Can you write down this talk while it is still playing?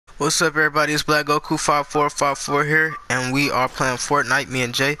What's up, everybody? It's Black Goku 5454 here, and we are playing Fortnite. Me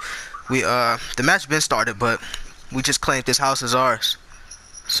and Jay. The match been started, but we just claimed this house as ours.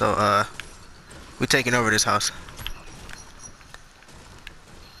 So we taking over this house.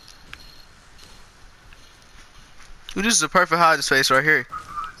 Dude, this is a perfect hiding space right here.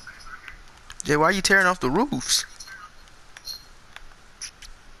 Jay, why are you tearing off the roofs?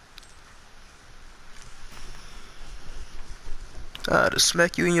 To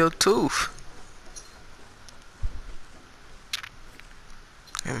smack you in your tooth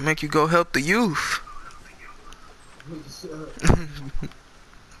and make you go help the youth.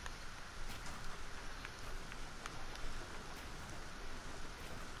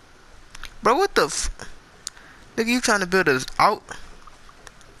 Bro, what the nigga, you trying to build us out?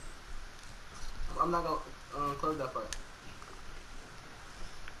 I'm not gonna close that part.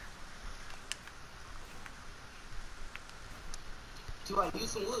 T.Y., use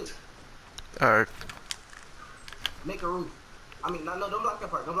some wood. Alright. Make a roof. I mean, no, don't block that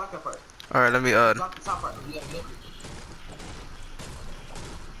part. Don't block that part. Alright, let me Block the top part. You gotta make it.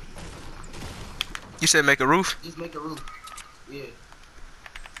 You said make a roof? Just make a roof. Yeah.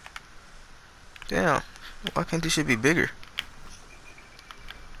 Damn. Why can't this shit be bigger?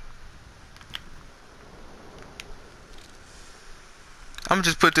 I'm gonna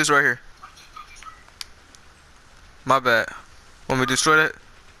just put this right here. My bad. Want me to destroy that?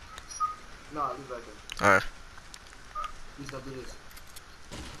 No, leave it right there. Alright. Please don't do this.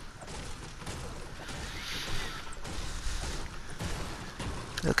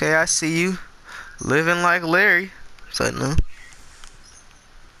 Okay, I see you. Living like Larry. So no.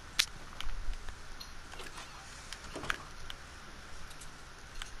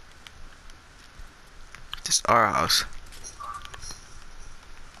 This is our house.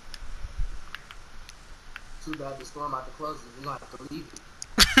 Too bad the storm out the closest. We're gonna have to leave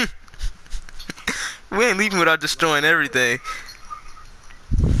it. We ain't leaving without destroying everything.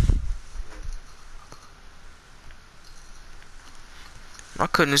 Why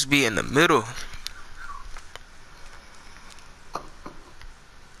couldn't this be in the middle?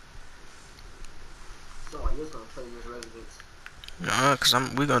 So you're gonna play this residence. Nah, cause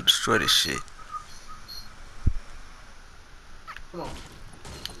we gonna destroy this shit. Come on.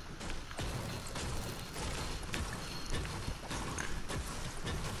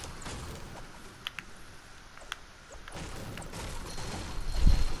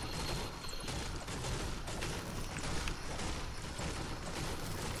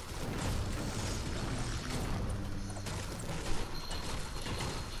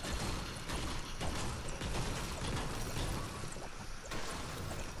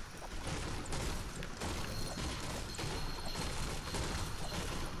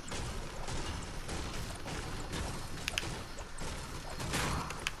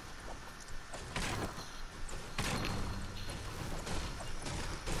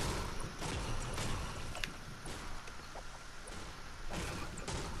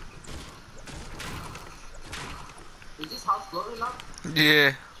 Is this house floating now?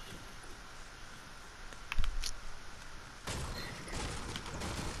 Yeah.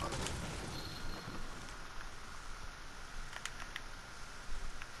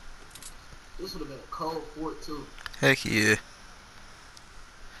 This would have been a cold fort too. Heck yeah.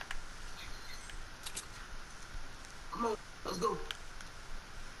 Come on, let's go.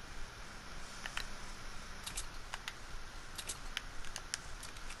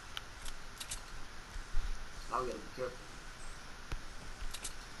 Now we gotta be careful.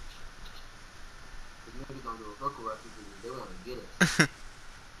 The niggas gonna do a circle rush because they wanna get us.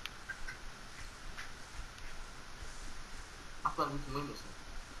 I thought we can win this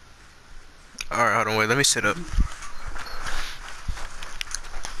one. Alright, hold on, wait, let me sit up.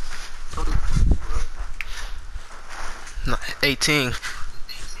 No, 18.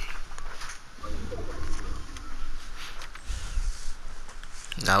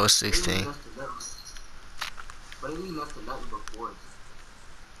 Now it's 16. But it leading us to nothing but forest.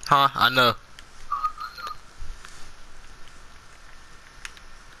 Huh? I know.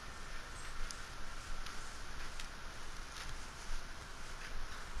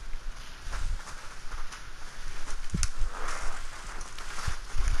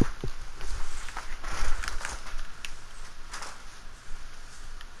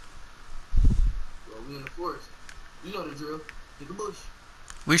 Well, we in the forest. You know the drill. Hit the bush.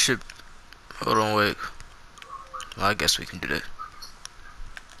 We should. Hold on, wait. Well, I guess we can do that.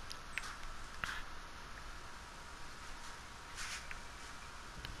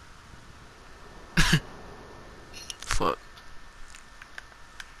 Fuck.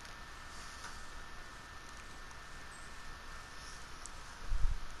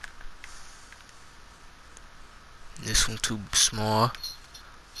 This one too small.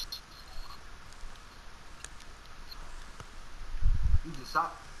 You just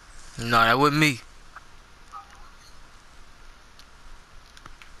shot. No, that wasn't me.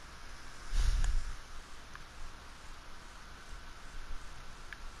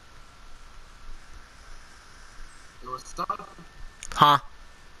 It was something. Huh?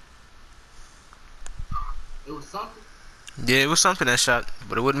 It was something. Yeah, it was something that shot,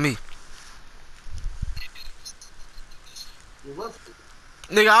 but it wasn't me. What was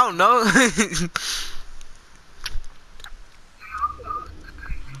it? Nigga, I don't know.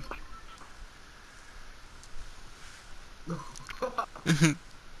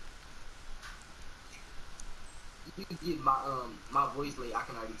 You can get my voice late. I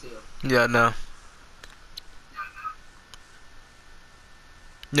can already tell. Yeah, no.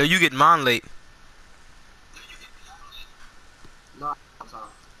 No, you get mine late. No, I'm sorry.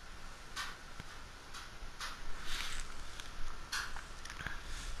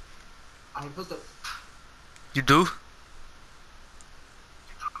 I hear footsteps. You do?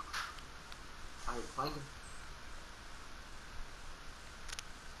 I hear flanking.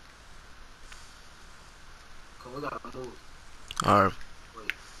 Come, we gotta move. Alright.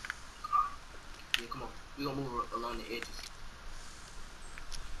 Wait. Yeah, come on. We gonna move along the edges.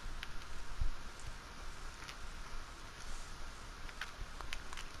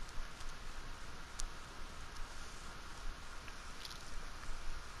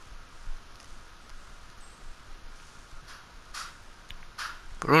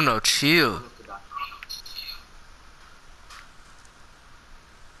 Bruno, chill. Honest to God.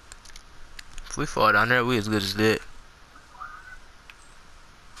 If we fall down there, we as good as dead.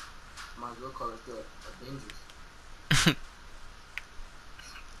 Might as well call it the Avengers. Did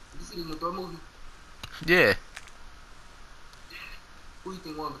you see the new Thor movie? Yeah. Who do you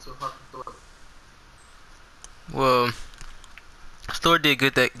think won between Hulk and Thor? Well, Thor did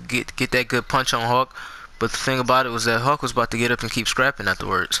get that good punch on Hawk, but the thing about it was that Hawk was about to get up and keep scrapping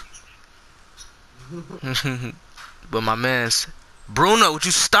afterwards. But my man's Bruno, would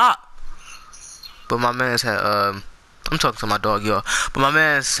you stop? But my man's had I'm talking to my dog, y'all. But my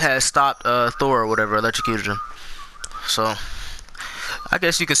man's had stopped Thor or whatever, electrocuted him. So I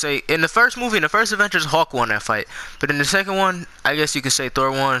guess you could say in the first movie, in the first Avengers, Hawk won that fight. But in the second one, I guess you could say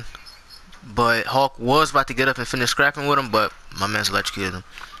Thor won. But Hawk was about to get up and finish scrapping with him, but my man's electrocuted him.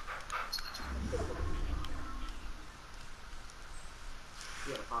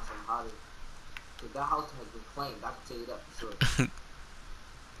 You gotta find something hotter. Cause that house has been claimed. I can tell you that for sure.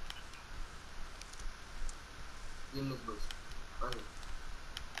 Get in this bush. Right here.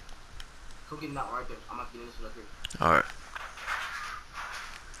 Come get in that one right there. I'm about to get in this one up here. Alright.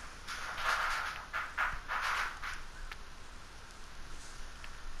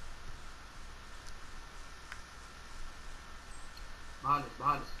 Behind us,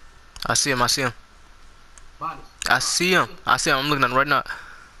 behind us. I see him, I see him. Behind us. I see him. I see him. I'm looking at him right now.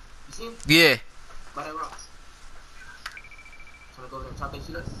 You see him? Yeah. By that rock. Trying to go there and chop that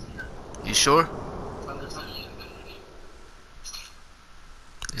shit up? You sure? Trying to chop it.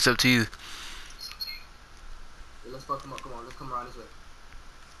 It's up to you. Yeah, let's fuck him up. Come on, let's come around this way.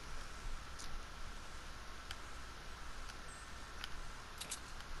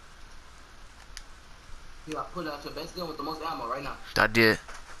 You got put out your best gun with the most ammo right now. I did.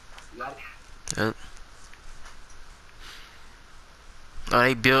 You got it? Yep. Oh,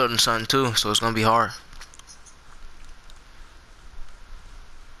 they building something too, so it's gonna be hard.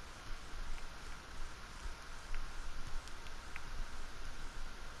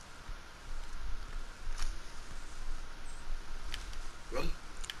 Ready?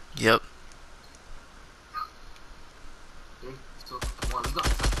 Yep. 3, 2, 1, let's go.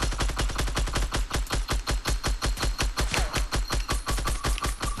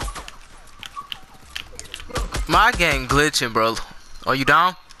 My game glitching, bro. Are you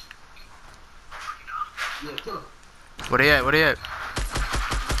down? Yeah, kill him. Where they at? Where they at?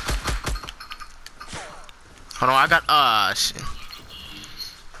 Hold on, I got shit.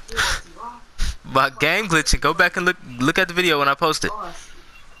 My game glitching. Go back and look at the video when I post it. I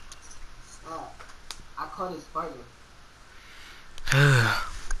caught his partner.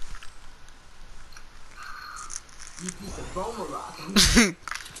 You piece of Boma rock.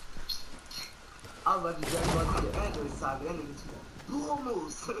 I was about to jump onto the Android side, but that nigga too bull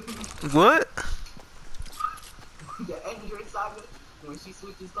moves. What? The Android saga, when she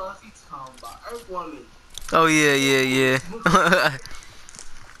switches stars, he's talking about Earthwoman. Oh yeah, yeah, yeah.